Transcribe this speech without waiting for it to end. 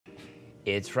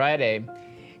It's Friday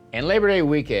and Labor Day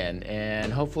weekend,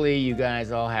 and hopefully you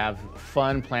guys all have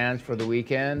fun plans for the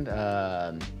weekend.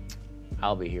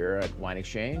 I'll be here at Wine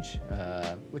Exchange,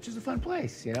 which is a fun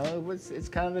place. You know, it's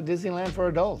kind of the Disneyland for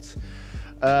adults.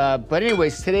 But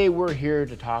anyways, today we're here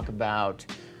to talk about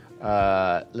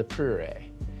Le Prieuré.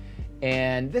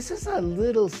 And this is a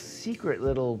little secret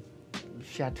little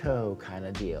chateau kind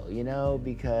of deal, you know,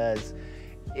 because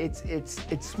it's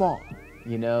small.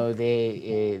 You know,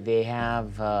 they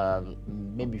have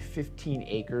maybe 15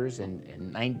 acres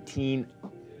and 19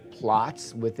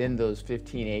 plots within those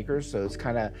 15 acres. So it's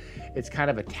kind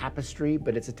of a tapestry,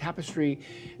 but it's a tapestry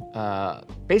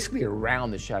basically around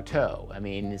the chateau. I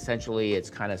mean, essentially it's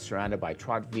kind of surrounded by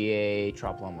Trottevier,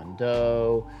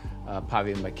 Traplamando,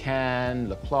 Pavie-Macan,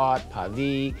 Le Plot,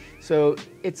 Pavie. So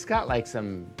it's got like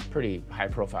some pretty high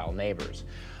profile neighbors.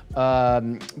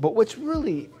 But what's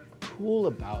really cool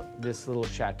about this little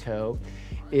chateau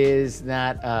is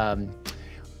that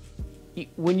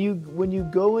when you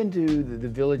go into the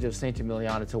village of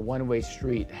Saint-Emilion, it's a one-way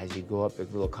street as you go up a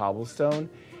little cobblestone.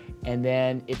 And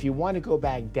then if you want to go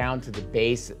back down to the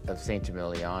base of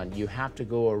Saint-Emilion, you have to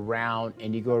go around,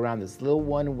 and you go around this little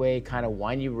one-way kind of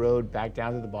windy road back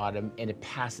down to the bottom, and it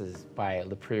passes by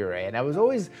Le Prieuré. And I was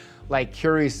always like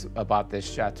curious about this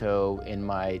chateau in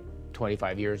my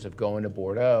 25 years of going to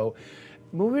Bordeaux.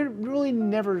 We really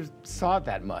never saw it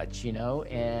that much, you know,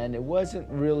 and it wasn't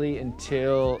really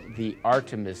until the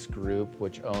Artemis Group,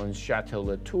 which owns Chateau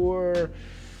Latour,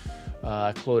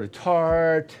 Clos de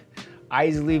Tart,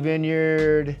 Isley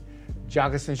Vineyard,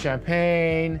 Jacques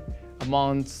Champagne,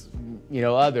 amongst, you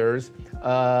know, others,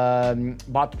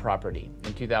 bought the property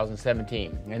in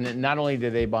 2017. And then not only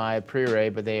did they buy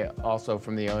Prieuré, but they also,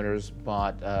 from the owners,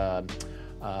 bought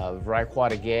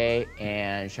Rye-Croix-de-Guay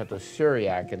and Chateau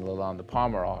Syriac in Lalande de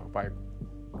Pomerol.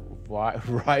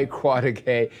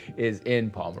 Rye-Croix-de-Guay is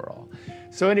in Pomerol.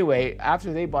 So anyway,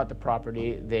 after they bought the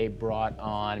property, they brought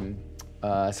on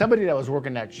somebody that was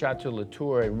working at Chateau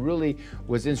Latour and really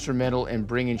was instrumental in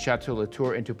bringing Chateau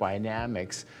Latour into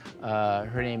biodynamics.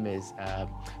 Her name is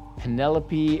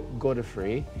Penelope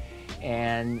Godefroy,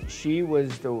 and she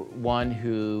was the one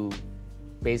who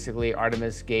basically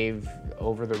Artemis gave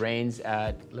over the reins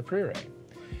at Le Prieuré.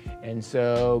 And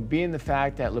so being the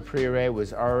fact that Le Prieuré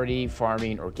was already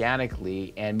farming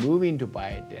organically and moving to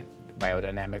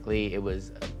biodynamically, it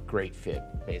was a great fit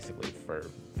basically for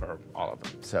all of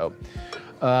them.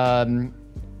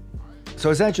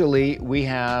 So essentially we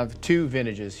have two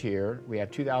vintages here. We have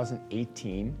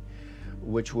 2018,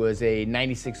 which was a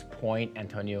 96-point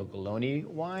Antonio Galloni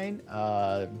wine.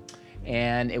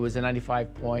 And it was a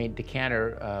 95-point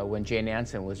decanter when Jane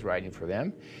Anson was writing for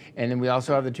them. And then we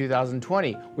also have the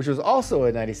 2020, which was also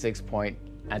a 96-point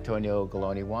Antonio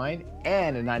Galloni wine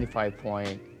and a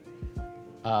 95-point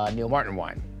Neil Martin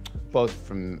wine, both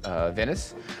from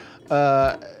Venice.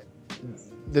 The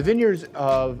vineyards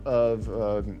of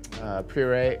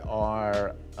Prieuré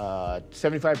are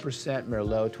 75%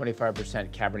 Merlot,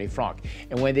 25% Cabernet Franc.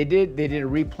 And when they did a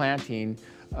replanting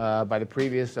by the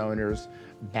previous owners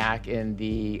back in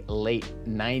the late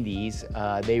 90s,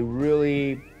 they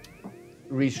really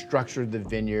restructured the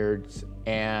vineyards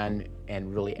and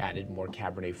really added more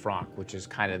Cabernet Franc, which is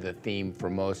kind of the theme for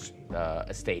most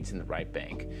estates in the right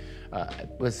bank,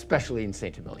 especially in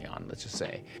Saint-Emilion, let's just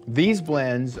say. These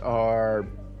blends are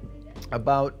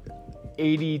about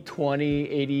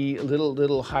 80-20, 80, a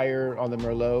little higher on the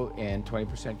Merlot and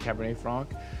 20% Cabernet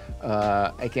Franc.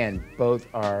 Again, both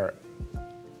are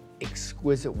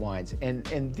exquisite wines,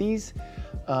 and these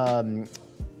are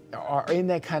in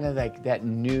that kind of like that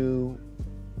new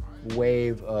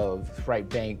wave of right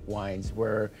bank wines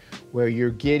where you're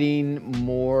getting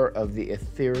more of the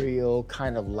ethereal,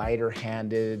 kind of lighter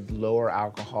handed, lower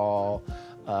alcohol,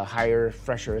 higher,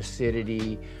 fresher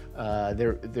acidity.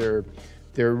 They're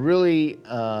really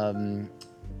kind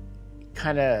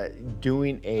of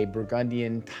doing a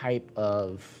Burgundian type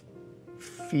of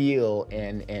feel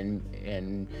and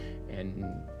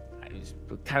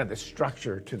kind of the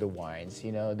structure to the wines.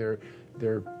 You know, they're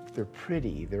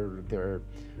pretty.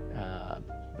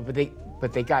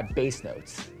 But they got base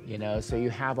notes. You know, so you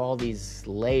have all these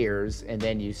layers, and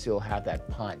then you still have that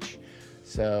punch.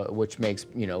 So which makes,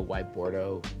 you know, white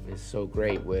Bordeaux is so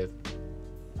great with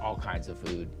all kinds of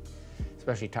food,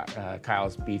 especially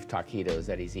Kyle's beef taquitos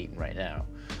that he's eating right now.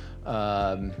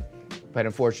 But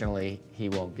unfortunately, he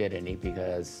won't get any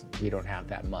because we don't have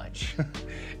that much.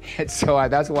 And so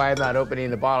that's why I'm not opening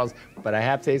the bottles, but I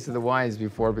have tasted the wines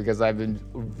before because I've been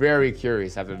very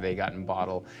curious after they got in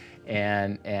bottle.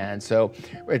 And so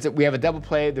we have a double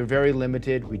play. They're very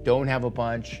limited. We don't have a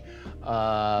bunch.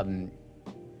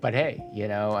 But hey, you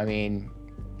know, I mean,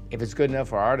 if it's good enough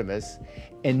for Artemis,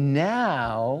 and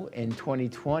now in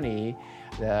 2020,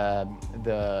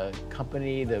 the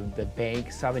company, the bank,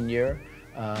 Savenir,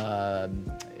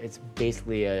 it's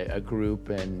basically a group,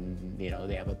 and you know,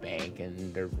 they have a bank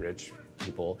and they're rich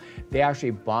people. They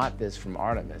actually bought this from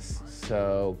Artemis,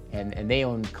 so, and they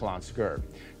own Kalonsker.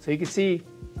 So you can see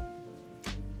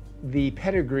the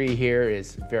pedigree here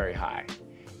is very high,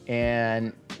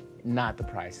 and not the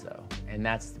price though. And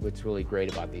that's what's really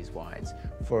great about these wines.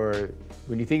 For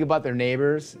when you think about their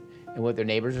neighbors and what their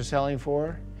neighbors are selling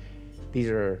for, these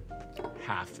are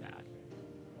half that.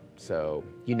 So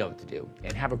you know what to do.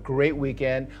 And have a great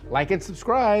weekend. Like and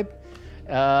subscribe,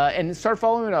 and start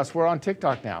following us. We're on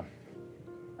TikTok now.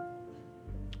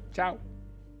 Ciao.